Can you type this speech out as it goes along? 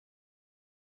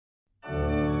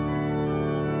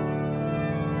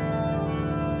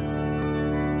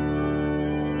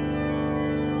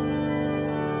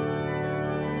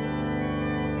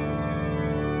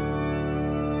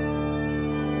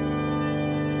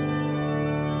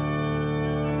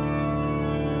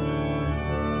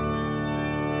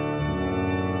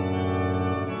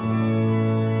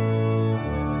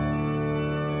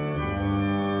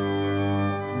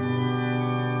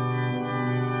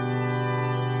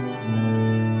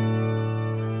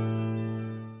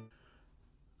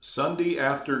Sunday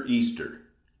after Easter.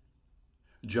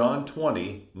 John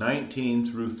 20:19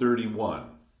 through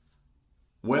 31.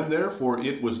 When therefore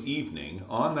it was evening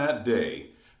on that day,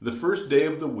 the first day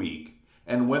of the week,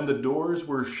 and when the doors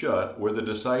were shut where the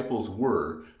disciples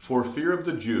were, for fear of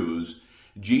the Jews,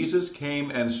 Jesus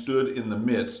came and stood in the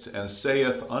midst, and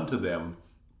saith unto them,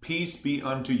 Peace be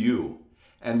unto you.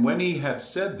 And when he had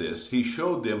said this, he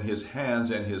showed them his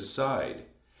hands and his side.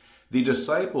 The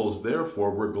disciples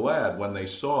therefore were glad when they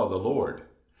saw the Lord.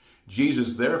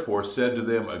 Jesus therefore said to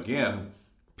them again,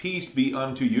 Peace be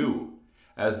unto you.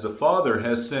 As the Father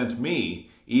has sent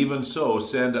me, even so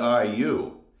send I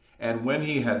you. And when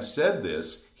he had said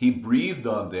this, he breathed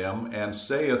on them, and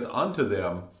saith unto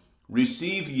them,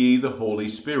 Receive ye the Holy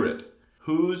Spirit.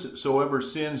 Whosesoever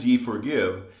sins ye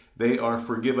forgive, they are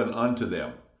forgiven unto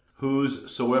them.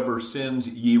 Whosesoever sins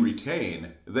ye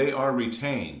retain, they are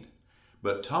retained.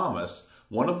 But Thomas,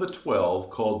 one of the 12,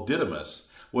 called Didymus,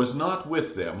 was not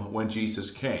with them when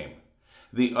Jesus came.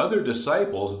 The other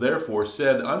disciples therefore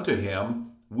said unto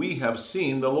him, We have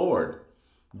seen the Lord.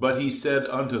 But he said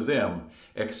unto them,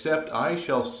 Except I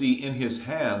shall see in his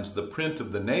hands the print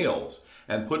of the nails,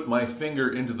 and put my finger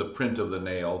into the print of the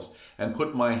nails, and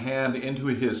put my hand into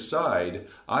his side,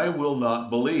 I will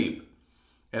not believe.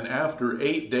 And after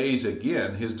 8 days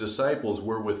again his disciples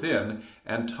were within,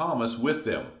 and Thomas with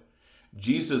them.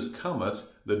 Jesus cometh,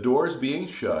 the doors being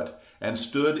shut, and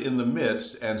stood in the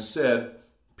midst, and said,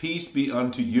 Peace be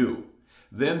unto you.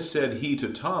 Then said he to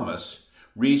Thomas,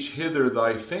 Reach hither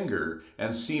thy finger,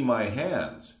 and see my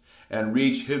hands, and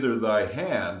reach hither thy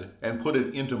hand, and put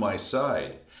it into my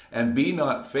side, and be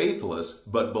not faithless,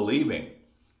 but believing.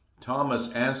 Thomas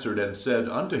answered and said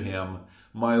unto him,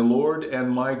 My Lord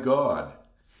and my God.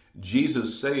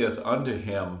 Jesus saith unto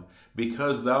him,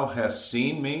 Because thou hast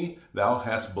seen me, thou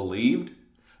hast believed?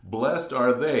 Blessed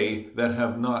are they that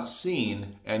have not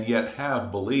seen, and yet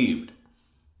have believed.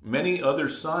 Many other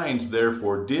signs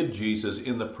therefore did Jesus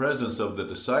in the presence of the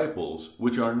disciples,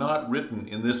 which are not written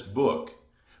in this book.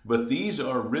 But these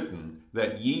are written,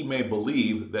 that ye may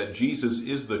believe that Jesus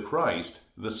is the Christ,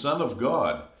 the Son of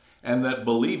God, and that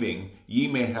believing ye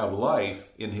may have life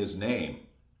in his name.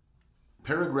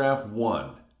 Paragraph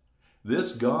 1.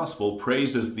 This gospel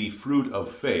praises the fruit of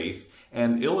faith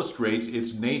and illustrates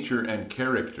its nature and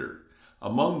character.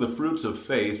 Among the fruits of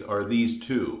faith are these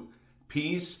two,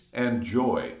 peace and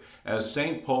joy, as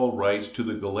St. Paul writes to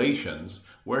the Galatians,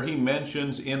 where he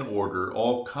mentions in order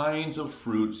all kinds of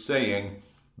fruit, saying,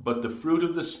 But the fruit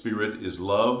of the Spirit is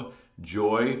love,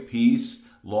 joy, peace,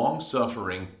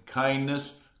 long-suffering,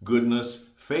 kindness, goodness,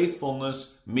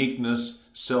 faithfulness, meekness,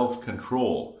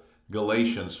 self-control.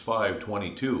 Galatians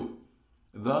 5:22.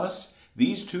 Thus,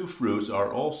 these two fruits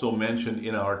are also mentioned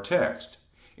in our text.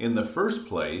 In the first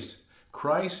place,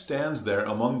 Christ stands there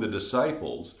among the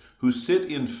disciples who sit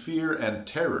in fear and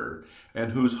terror,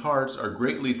 and whose hearts are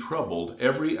greatly troubled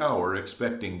every hour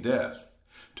expecting death.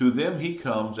 To them he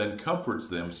comes and comforts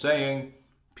them, saying,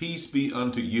 Peace be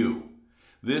unto you.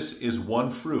 This is one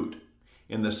fruit.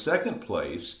 In the second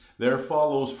place, there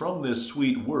follows from this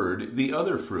sweet word the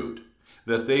other fruit,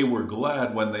 that they were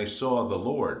glad when they saw the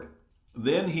Lord.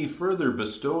 Then he further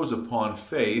bestows upon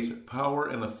faith power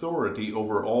and authority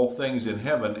over all things in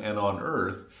heaven and on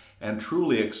earth, and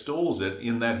truly extols it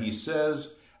in that he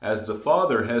says, As the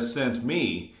Father has sent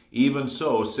me, even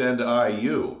so send I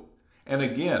you. And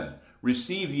again,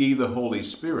 Receive ye the Holy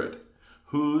Spirit.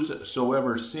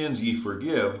 Whosesoever sins ye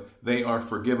forgive, they are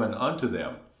forgiven unto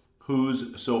them.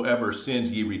 Whosesoever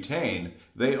sins ye retain,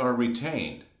 they are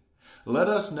retained. Let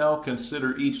us now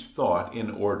consider each thought in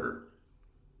order.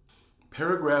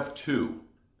 Paragraph 2.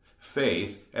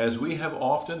 Faith, as we have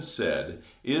often said,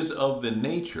 is of the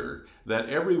nature that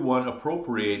everyone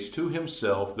appropriates to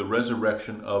himself the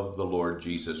resurrection of the Lord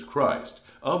Jesus Christ,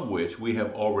 of which we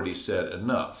have already said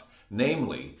enough,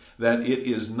 namely, that it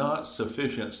is not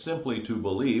sufficient simply to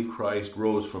believe Christ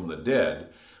rose from the dead,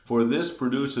 for this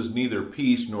produces neither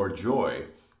peace nor joy,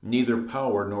 neither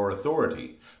power nor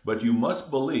authority, but you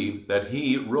must believe that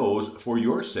he rose for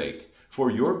your sake, for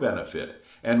your benefit,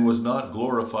 and was not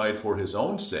glorified for his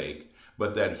own sake,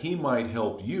 but that he might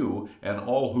help you and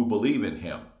all who believe in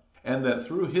him, and that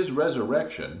through his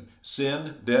resurrection,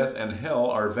 sin, death, and hell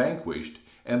are vanquished,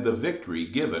 and the victory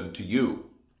given to you.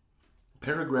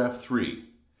 Paragraph 3.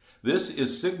 This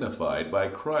is signified by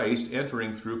Christ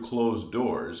entering through closed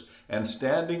doors and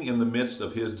standing in the midst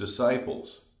of his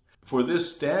disciples. For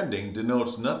this standing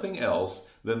denotes nothing else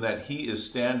than that he is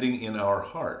standing in our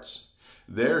hearts.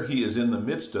 There he is in the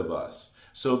midst of us,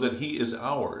 so that he is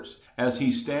ours, as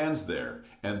he stands there,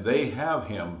 and they have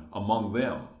him among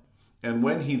them. And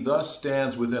when he thus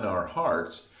stands within our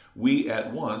hearts, we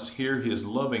at once hear his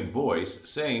loving voice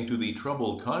saying to the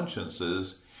troubled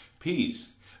consciences,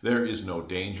 "Peace, there is no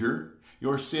danger.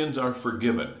 Your sins are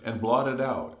forgiven and blotted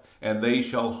out, and they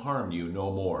shall harm you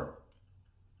no more."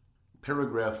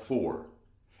 Paragraph 4.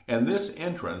 And this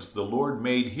entrance the Lord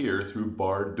made here through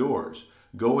barred doors,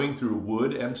 going through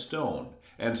wood and stone,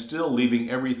 and still leaving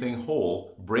everything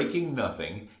whole, breaking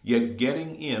nothing, yet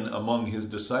getting in among his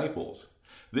disciples.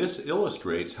 This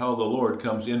illustrates how the Lord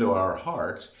comes into our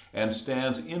hearts and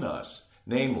stands in us,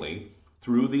 namely,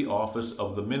 through the office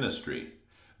of the ministry.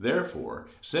 Therefore,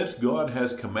 since God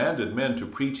has commanded men to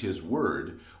preach his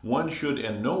word, one should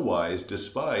in no wise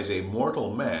despise a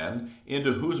mortal man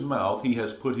into whose mouth he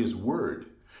has put his word,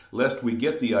 lest we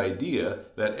get the idea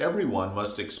that everyone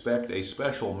must expect a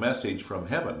special message from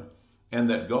heaven, and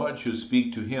that God should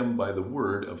speak to him by the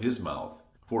word of his mouth.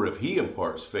 For if he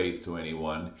imparts faith to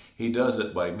anyone, he does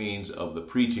it by means of the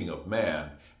preaching of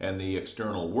man and the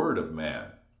external word of man.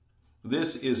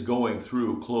 This is going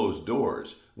through closed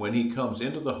doors, when he comes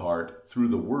into the heart through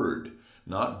the word,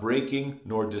 not breaking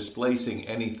nor displacing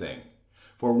anything.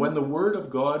 For when the word of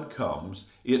God comes,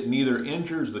 it neither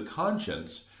injures the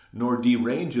conscience nor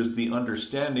deranges the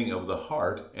understanding of the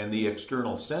heart and the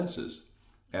external senses,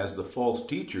 as the false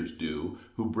teachers do,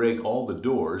 who break all the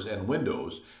doors and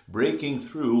windows, breaking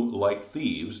through like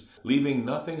thieves, leaving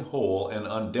nothing whole and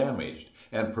undamaged,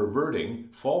 and perverting,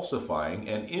 falsifying,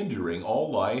 and injuring all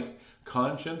life,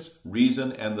 conscience,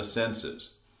 reason, and the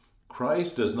senses.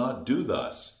 Christ does not do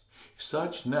thus.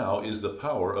 Such now is the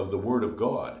power of the Word of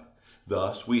God.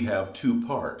 Thus we have two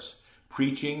parts,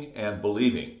 preaching and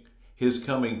believing. His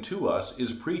coming to us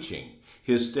is preaching.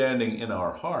 His standing in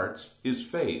our hearts is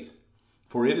faith.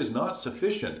 For it is not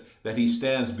sufficient that he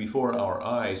stands before our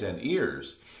eyes and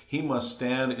ears. He must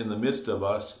stand in the midst of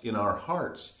us in our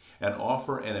hearts and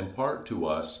offer and impart to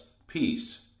us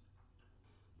peace.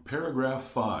 Paragraph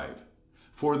 5.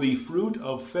 For the fruit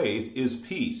of faith is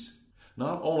peace,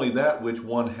 not only that which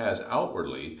one has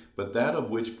outwardly, but that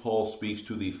of which Paul speaks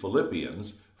to the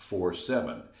Philippians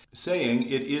 4:7, saying,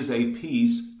 "It is a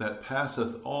peace that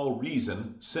passeth all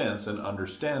reason, sense, and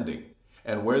understanding.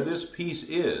 And where this peace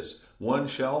is, one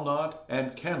shall not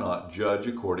and cannot judge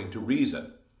according to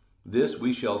reason." This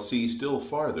we shall see still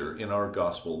farther in our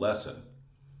gospel lesson.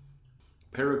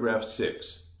 Paragraph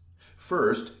 6.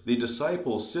 First, the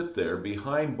disciples sit there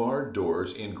behind barred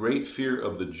doors in great fear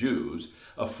of the Jews,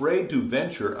 afraid to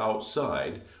venture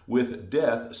outside, with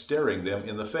death staring them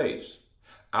in the face.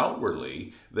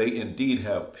 Outwardly, they indeed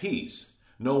have peace.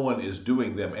 No one is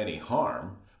doing them any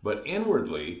harm, but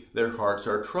inwardly their hearts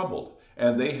are troubled,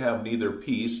 and they have neither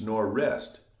peace nor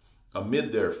rest.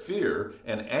 Amid their fear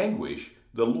and anguish,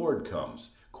 the Lord comes,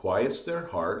 quiets their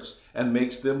hearts, and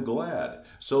makes them glad,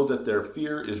 so that their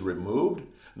fear is removed,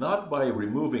 not by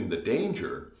removing the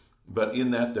danger, but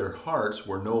in that their hearts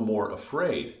were no more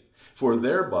afraid. For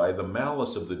thereby the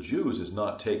malice of the Jews is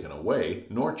not taken away,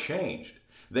 nor changed.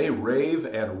 They rave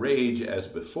and rage as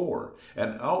before,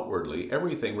 and outwardly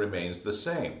everything remains the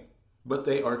same. But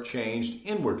they are changed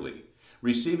inwardly,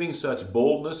 receiving such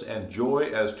boldness and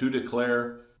joy as to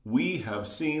declare, "We have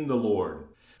seen the Lord."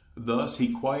 Thus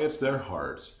he quiets their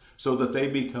hearts, so that they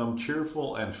become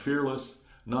cheerful and fearless,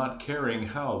 not caring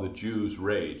how the Jews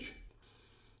rage.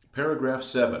 Paragraph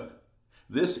 7.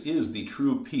 This is the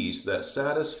true peace that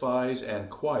satisfies and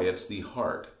quiets the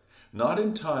heart, not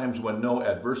in times when no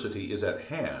adversity is at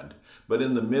hand, but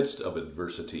in the midst of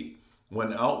adversity,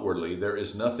 when outwardly there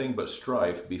is nothing but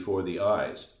strife before the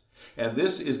eyes. And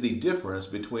this is the difference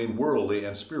between worldly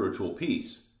and spiritual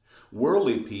peace.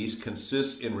 Worldly peace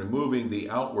consists in removing the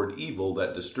outward evil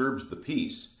that disturbs the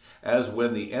peace, as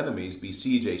when the enemies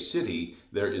besiege a city,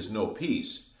 there is no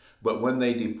peace, but when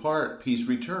they depart, peace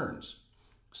returns.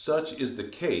 Such is the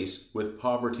case with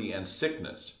poverty and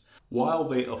sickness. While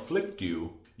they afflict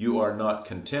you, you are not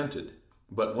contented,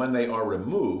 but when they are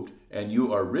removed and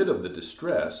you are rid of the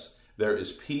distress, there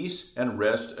is peace and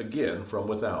rest again from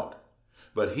without.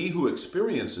 But he who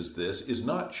experiences this is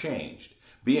not changed,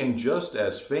 being just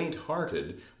as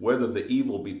faint-hearted whether the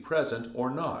evil be present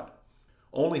or not.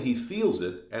 Only he feels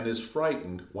it and is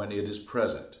frightened when it is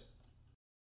present.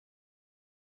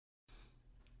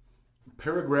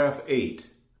 Paragraph 8.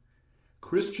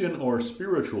 Christian or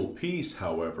spiritual peace,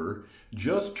 however,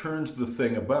 just turns the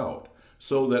thing about,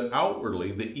 so that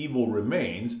outwardly the evil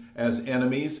remains as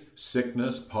enemies,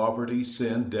 sickness, poverty,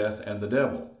 sin, death, and the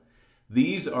devil.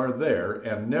 These are there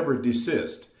and never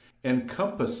desist,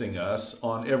 encompassing us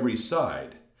on every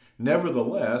side.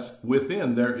 Nevertheless,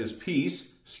 within there is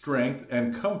peace, strength,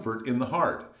 and comfort in the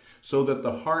heart, so that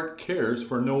the heart cares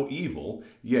for no evil,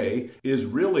 yea, is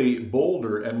really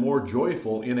bolder and more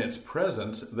joyful in its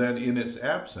presence than in its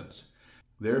absence.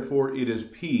 Therefore it is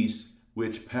peace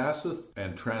which passeth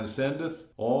and transcendeth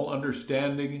all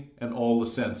understanding and all the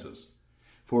senses.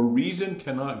 For reason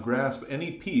cannot grasp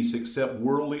any peace except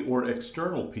worldly or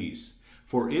external peace,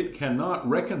 for it cannot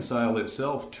reconcile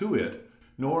itself to it,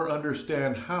 nor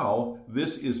understand how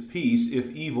this is peace if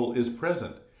evil is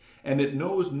present, and it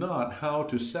knows not how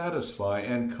to satisfy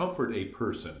and comfort a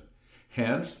person.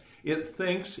 Hence, it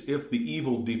thinks if the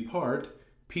evil depart,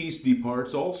 peace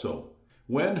departs also.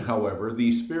 When, however,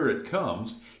 the Spirit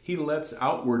comes, he lets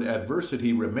outward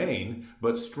adversity remain,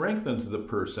 but strengthens the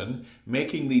person,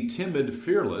 making the timid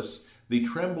fearless, the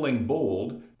trembling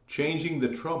bold, changing the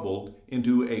troubled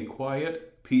into a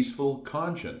quiet, peaceful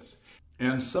conscience.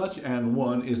 And such an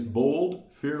one is bold,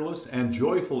 fearless, and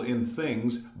joyful in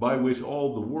things by which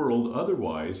all the world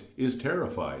otherwise is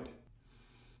terrified.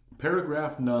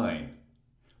 Paragraph 9.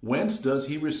 Whence does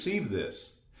he receive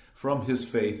this? From his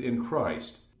faith in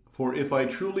Christ. For if I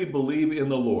truly believe in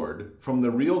the Lord, from the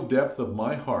real depth of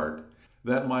my heart,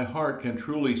 that my heart can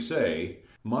truly say,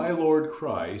 my Lord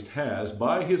Christ has,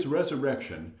 by his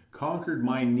resurrection, conquered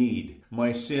my need,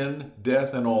 my sin,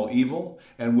 death, and all evil,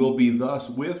 and will be thus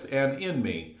with and in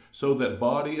me, so that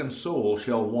body and soul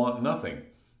shall want nothing,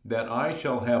 that I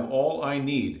shall have all I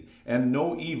need, and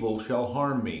no evil shall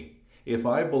harm me. If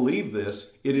I believe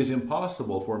this, it is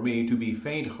impossible for me to be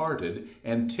faint-hearted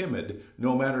and timid,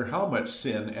 no matter how much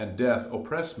sin and death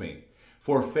oppress me.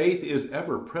 For faith is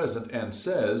ever present and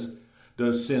says,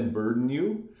 does sin burden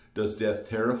you? Does death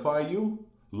terrify you?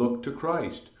 Look to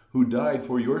Christ, who died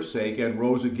for your sake and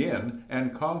rose again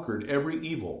and conquered every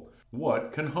evil.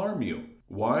 What can harm you?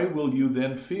 Why will you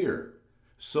then fear?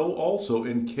 So also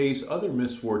in case other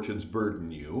misfortunes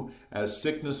burden you, as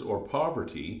sickness or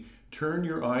poverty, turn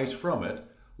your eyes from it,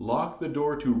 lock the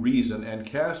door to reason, and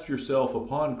cast yourself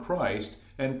upon Christ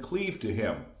and cleave to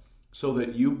him, so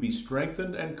that you be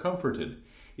strengthened and comforted.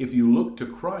 If you look to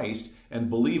Christ and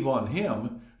believe on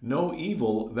him, no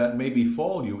evil that may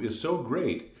befall you is so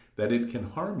great that it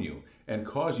can harm you and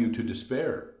cause you to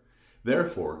despair.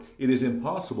 Therefore, it is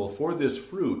impossible for this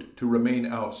fruit to remain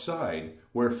outside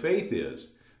where faith is,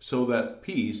 so that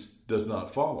peace does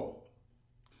not follow.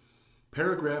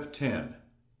 Paragraph 10.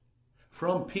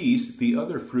 From peace the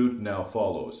other fruit now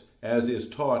follows, as is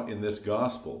taught in this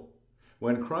gospel.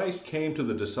 When Christ came to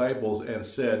the disciples and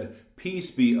said, Peace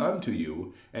be unto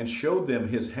you, and showed them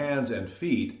his hands and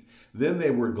feet, then they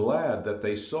were glad that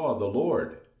they saw the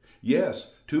Lord.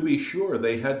 Yes, to be sure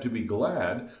they had to be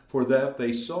glad, for that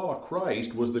they saw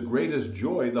Christ was the greatest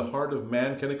joy the heart of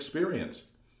man can experience.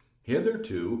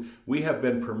 Hitherto we have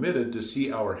been permitted to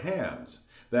see our hands,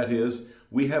 that is,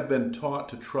 we have been taught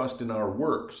to trust in our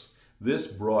works. This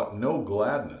brought no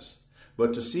gladness,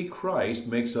 but to see Christ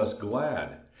makes us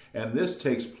glad, and this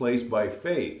takes place by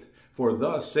faith. For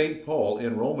thus St. Paul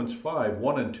in Romans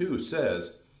 5:1-2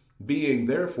 says, Being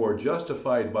therefore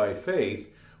justified by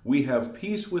faith, we have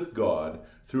peace with God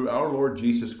through our Lord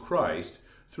Jesus Christ,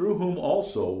 through whom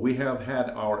also we have had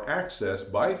our access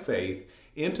by faith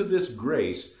into this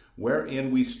grace wherein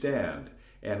we stand,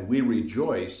 and we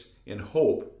rejoice in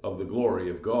hope of the glory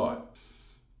of God.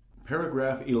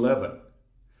 Paragraph 11.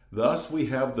 Thus we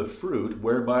have the fruit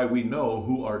whereby we know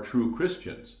who are true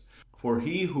Christians. For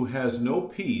he who has no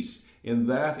peace in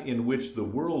that in which the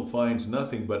world finds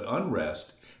nothing but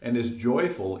unrest, and is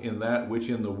joyful in that which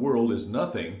in the world is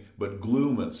nothing but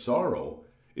gloom and sorrow,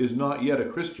 is not yet a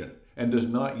Christian, and does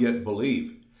not yet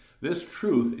believe. This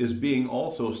truth is being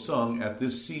also sung at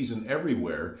this season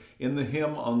everywhere in the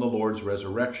hymn on the Lord's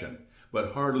resurrection,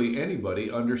 but hardly anybody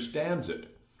understands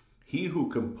it. He who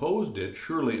composed it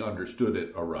surely understood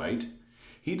it aright.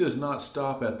 He does not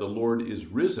stop at the Lord is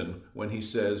risen when he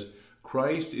says,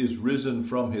 Christ is risen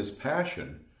from his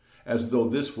passion, as though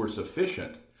this were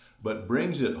sufficient, but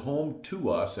brings it home to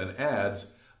us and adds,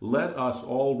 Let us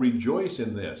all rejoice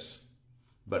in this.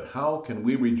 But how can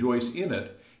we rejoice in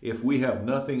it if we have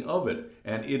nothing of it,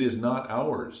 and it is not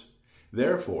ours?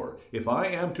 Therefore, if I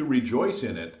am to rejoice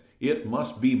in it, it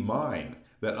must be mine,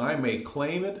 that I may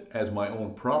claim it as my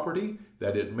own property,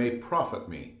 that it may profit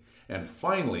me. And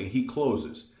finally, he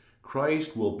closes,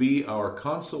 Christ will be our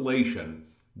consolation,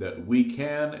 that we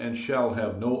can and shall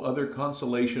have no other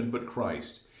consolation but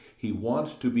Christ. He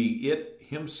wants to be it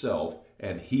himself,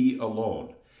 and he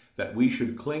alone, that we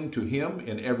should cling to him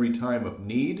in every time of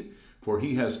need, for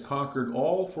he has conquered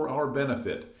all for our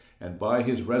benefit, and by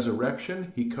his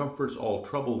resurrection he comforts all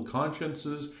troubled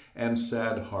consciences and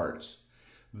sad hearts.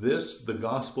 This the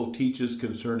gospel teaches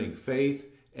concerning faith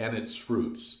and its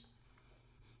fruits.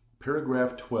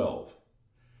 Paragraph 12.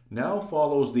 Now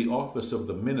follows the office of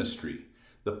the ministry.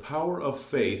 The power of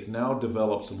faith now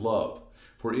develops love,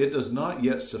 for it does not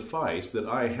yet suffice that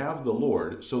I have the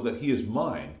Lord so that he is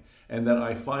mine, and that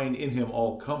I find in him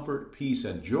all comfort, peace,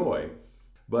 and joy,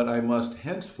 but I must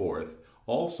henceforth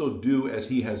also do as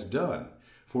he has done,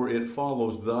 for it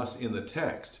follows thus in the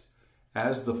text,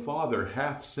 As the Father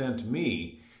hath sent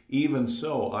me, even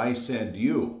so I send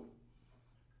you.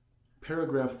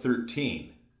 Paragraph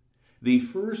 13. The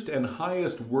first and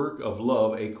highest work of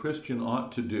love a Christian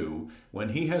ought to do when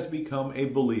he has become a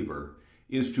believer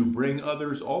is to bring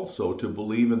others also to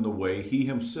believe in the way he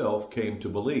himself came to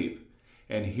believe.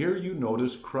 And here you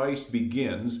notice Christ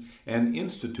begins and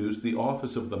institutes the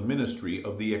office of the ministry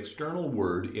of the external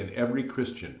word in every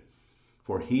Christian.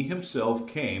 For he himself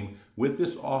came with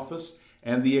this office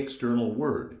and the external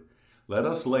word. Let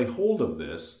us lay hold of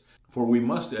this, for we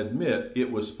must admit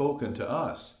it was spoken to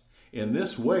us. In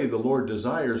this way the Lord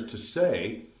desires to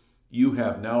say, You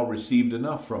have now received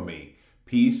enough from me,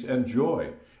 peace and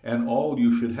joy, and all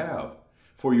you should have.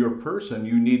 For your person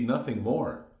you need nothing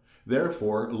more.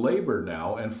 Therefore labor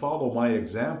now and follow my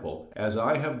example. As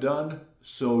I have done,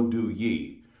 so do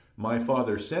ye. My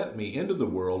Father sent me into the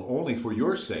world only for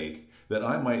your sake, that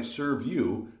I might serve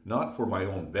you, not for my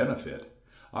own benefit.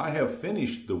 I have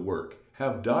finished the work,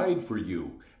 have died for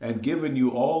you, and given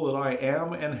you all that I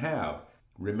am and have.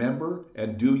 Remember,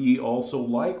 and do ye also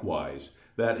likewise,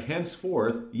 that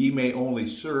henceforth ye may only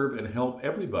serve and help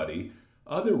everybody,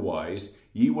 otherwise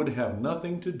ye would have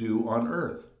nothing to do on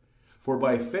earth. For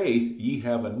by faith ye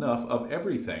have enough of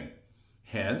everything.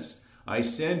 Hence, I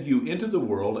send you into the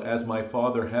world as my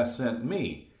Father hath sent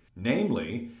me,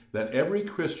 namely, that every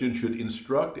Christian should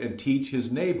instruct and teach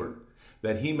his neighbor,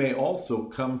 that he may also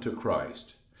come to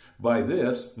Christ. By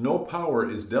this, no power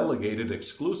is delegated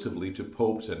exclusively to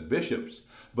popes and bishops,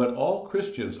 but all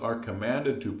Christians are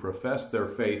commanded to profess their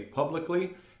faith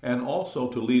publicly and also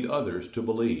to lead others to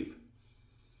believe.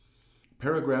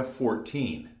 Paragraph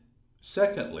 14.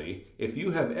 Secondly, if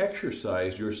you have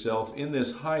exercised yourself in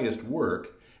this highest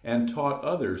work and taught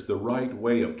others the right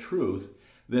way of truth,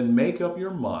 then make up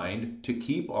your mind to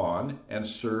keep on and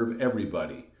serve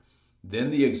everybody. Then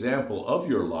the example of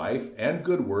your life and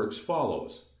good works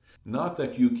follows. Not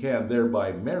that you can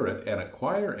thereby merit and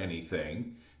acquire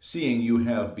anything, seeing you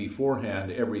have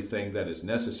beforehand everything that is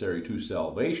necessary to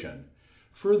salvation.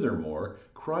 Furthermore,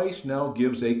 Christ now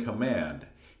gives a command.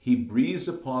 He breathes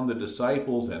upon the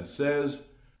disciples and says,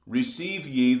 Receive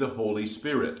ye the Holy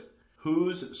Spirit.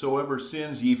 Whosesoever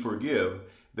sins ye forgive,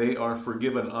 they are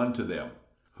forgiven unto them.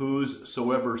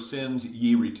 Whosesoever sins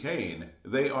ye retain,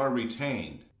 they are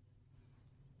retained.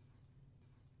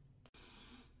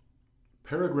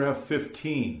 Paragraph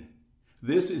 15.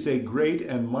 This is a great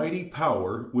and mighty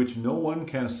power which no one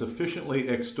can sufficiently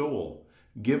extol,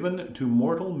 given to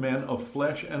mortal men of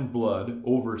flesh and blood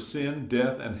over sin,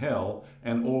 death, and hell,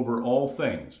 and over all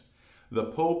things. The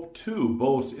Pope too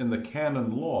boasts in the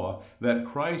canon law that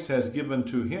Christ has given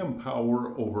to him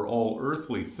power over all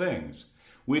earthly things,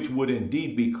 which would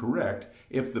indeed be correct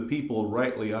if the people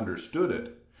rightly understood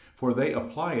it, for they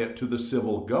apply it to the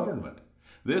civil government.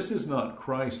 This is not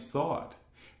Christ's thought,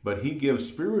 but he gives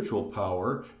spiritual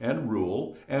power and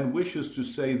rule, and wishes to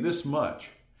say this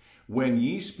much: When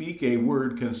ye speak a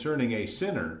word concerning a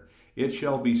sinner, it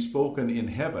shall be spoken in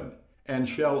heaven, and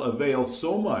shall avail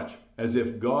so much as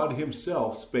if God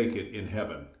himself spake it in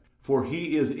heaven. For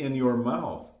he is in your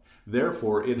mouth,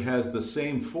 therefore it has the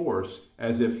same force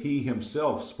as if he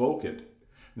himself spoke it.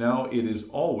 Now it is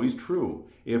always true,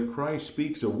 if Christ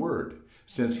speaks a word,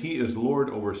 since he is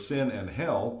Lord over sin and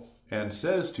hell, and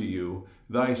says to you,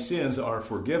 Thy sins are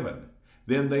forgiven,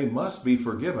 then they must be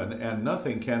forgiven, and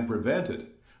nothing can prevent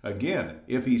it. Again,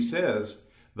 if he says,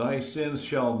 Thy sins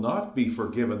shall not be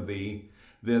forgiven thee,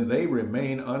 then they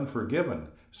remain unforgiven,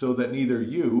 so that neither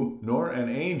you, nor an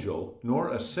angel, nor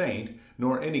a saint,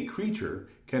 nor any creature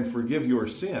can forgive your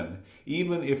sin,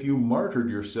 even if you martyred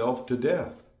yourself to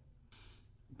death.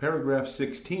 Paragraph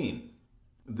 16.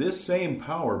 This same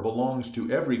power belongs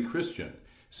to every Christian,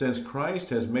 since Christ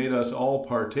has made us all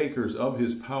partakers of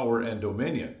his power and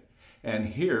dominion. And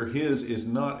here his is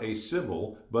not a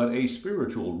civil, but a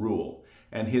spiritual rule,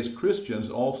 and his Christians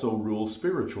also rule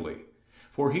spiritually.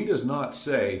 For he does not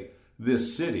say,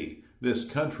 This city, this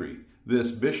country,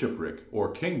 this bishopric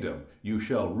or kingdom you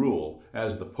shall rule,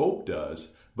 as the Pope does,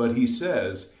 but he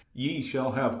says, Ye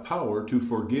shall have power to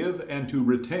forgive and to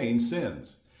retain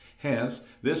sins. Hence,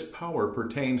 this power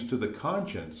pertains to the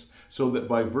conscience, so that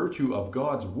by virtue of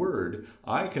God's word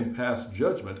I can pass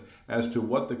judgment as to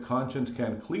what the conscience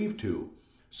can cleave to,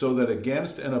 so that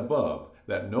against and above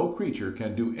that no creature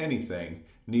can do anything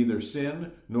neither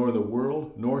sin, nor the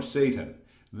world, nor Satan.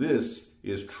 This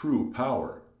is true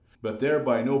power. But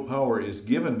thereby no power is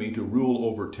given me to rule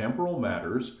over temporal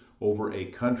matters, over a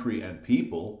country and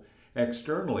people,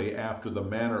 externally after the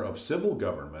manner of civil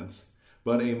governments,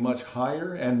 but a much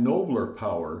higher and nobler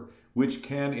power, which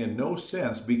can in no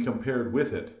sense be compared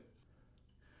with it.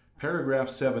 Paragraph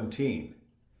 17.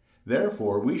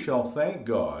 Therefore we shall thank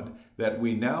God that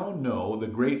we now know the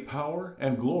great power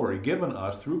and glory given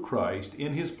us through Christ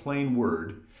in his plain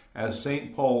word, as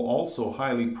St. Paul also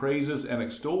highly praises and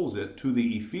extols it to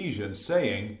the Ephesians,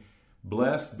 saying,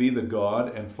 Blessed be the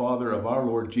God and Father of our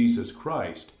Lord Jesus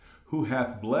Christ, who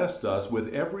hath blessed us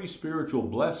with every spiritual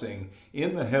blessing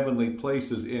in the heavenly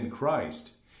places in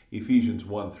Christ. Ephesians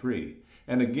 1:3.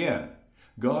 And again,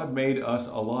 God made us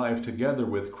alive together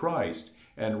with Christ,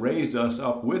 and raised us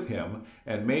up with him,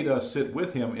 and made us sit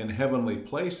with him in heavenly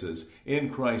places in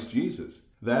Christ Jesus,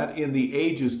 that in the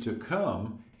ages to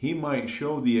come he might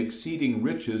show the exceeding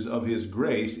riches of his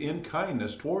grace in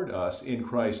kindness toward us in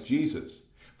Christ Jesus.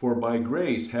 For by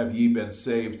grace have ye been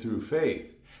saved through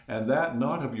faith, and that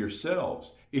not of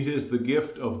yourselves. It is the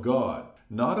gift of God,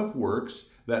 not of works,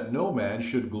 that no man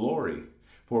should glory.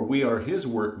 For we are his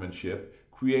workmanship,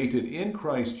 created in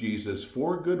Christ Jesus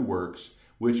for good works,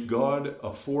 which God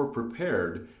afore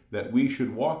prepared that we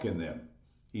should walk in them.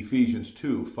 Ephesians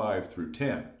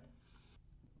 2:5-10.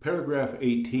 Paragraph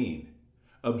 18.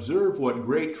 Observe what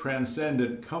great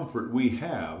transcendent comfort we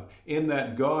have in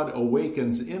that God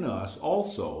awakens in us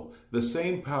also the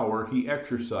same power he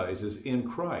exercises in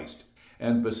Christ,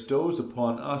 and bestows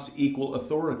upon us equal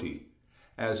authority,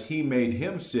 as he made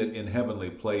him sit in heavenly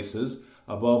places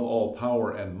above all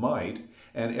power and might,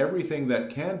 and everything that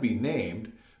can be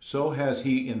named, so has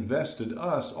he invested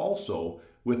us also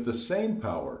with the same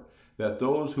power, that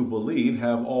those who believe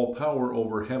have all power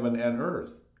over heaven and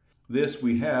earth. This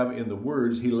we have in the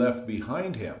words he left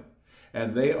behind him,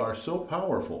 and they are so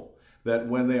powerful that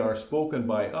when they are spoken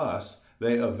by us,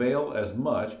 they avail as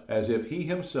much as if he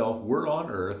himself were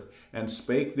on earth and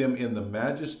spake them in the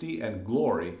majesty and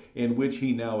glory in which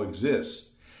he now exists.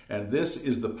 And this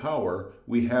is the power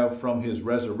we have from his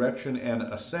resurrection and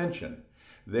ascension.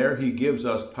 There he gives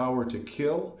us power to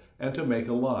kill and to make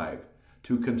alive,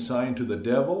 to consign to the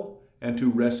devil and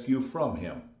to rescue from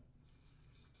him.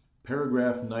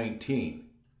 Paragraph 19.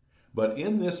 But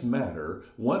in this matter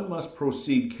one must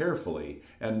proceed carefully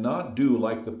and not do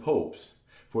like the popes,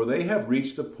 for they have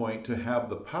reached the point to have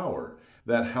the power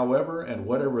that however and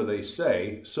whatever they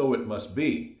say, so it must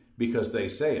be, because they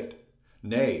say it.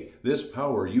 Nay, this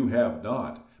power you have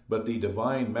not, but the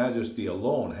divine majesty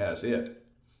alone has it.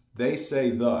 They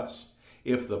say thus,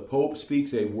 if the Pope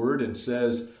speaks a word and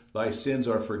says, Thy sins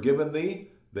are forgiven thee,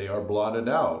 they are blotted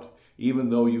out, even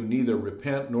though you neither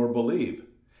repent nor believe.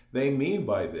 They mean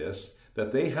by this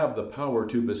that they have the power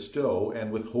to bestow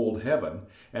and withhold heaven,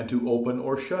 and to open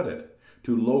or shut it,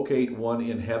 to locate one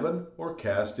in heaven or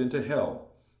cast into hell.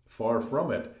 Far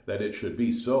from it that it should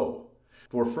be so.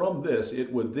 For from this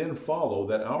it would then follow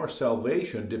that our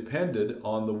salvation depended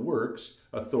on the works,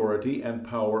 authority, and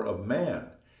power of man.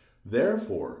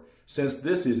 Therefore, since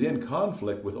this is in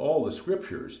conflict with all the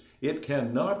Scriptures, it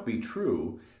cannot be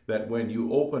true that when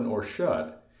you open or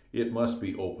shut, it must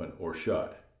be open or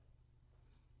shut.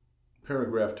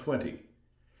 Paragraph 20.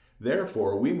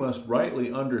 Therefore we must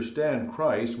rightly understand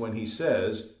Christ when he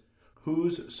says,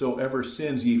 Whosesoever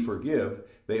sins ye forgive,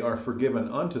 they are forgiven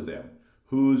unto them.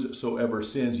 Whosesoever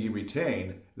sins ye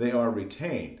retain, they are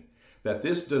retained. That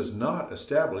this does not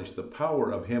establish the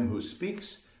power of him who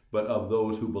speaks, but of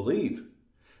those who believe.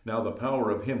 Now the power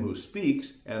of him who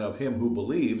speaks and of him who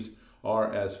believes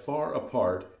are as far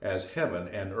apart as heaven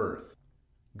and earth.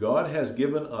 God has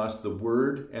given us the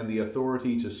word and the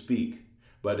authority to speak,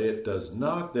 but it does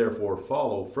not therefore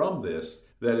follow from this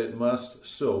that it must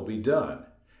so be done,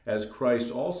 as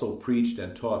Christ also preached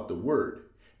and taught the word,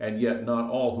 and yet not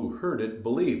all who heard it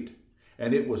believed.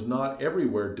 And it was not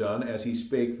everywhere done as he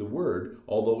spake the word,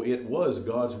 although it was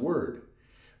God's word.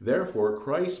 Therefore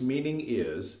Christ's meaning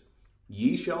is,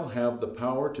 Ye shall have the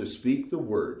power to speak the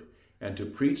word, and to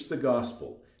preach the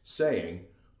gospel, saying,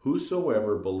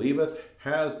 Whosoever believeth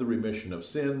has the remission of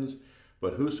sins,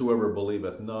 but whosoever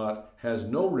believeth not has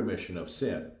no remission of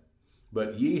sin.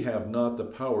 But ye have not the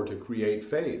power to create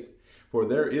faith, for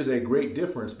there is a great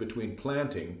difference between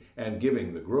planting and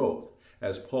giving the growth.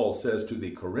 As Paul says to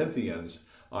the Corinthians,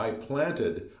 I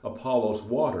planted, Apollos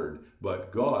watered,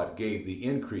 but God gave the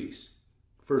increase.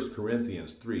 1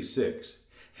 Corinthians 3:6.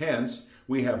 Hence,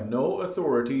 we have no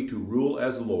authority to rule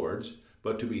as lords,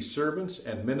 but to be servants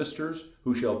and ministers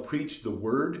who shall preach the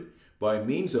word, by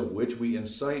means of which we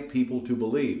incite people to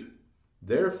believe.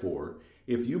 Therefore,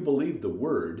 If you believe the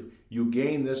word, you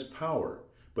gain this power.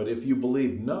 But if you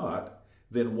believe not,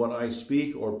 then what I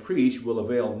speak or preach will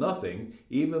avail nothing,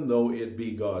 even though it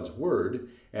be God's word.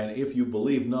 And if you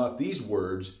believe not these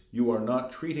words, you are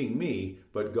not treating me,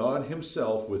 but God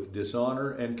himself with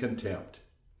dishonor and contempt.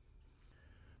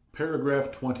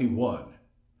 Paragraph 21.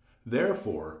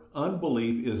 Therefore,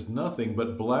 unbelief is nothing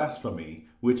but blasphemy,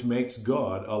 which makes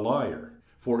God a liar.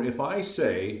 For if I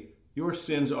say, your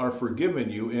sins are forgiven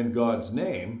you in God's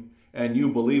name, and you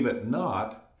believe it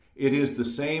not, it is the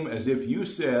same as if you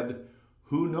said,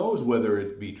 who knows whether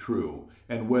it be true,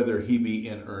 and whether he be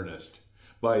in earnest?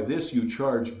 By this you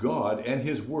charge God and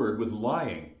his word with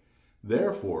lying.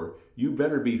 Therefore, you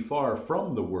better be far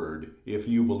from the word, if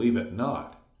you believe it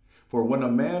not. For when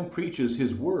a man preaches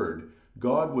his word,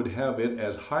 God would have it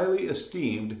as highly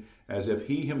esteemed as if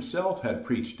he himself had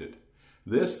preached it.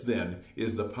 This, then,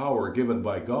 is the power given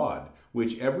by God,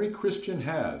 which every Christian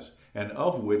has, and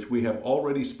of which we have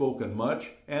already spoken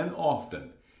much and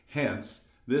often. Hence,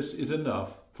 this is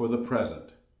enough for the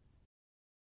present.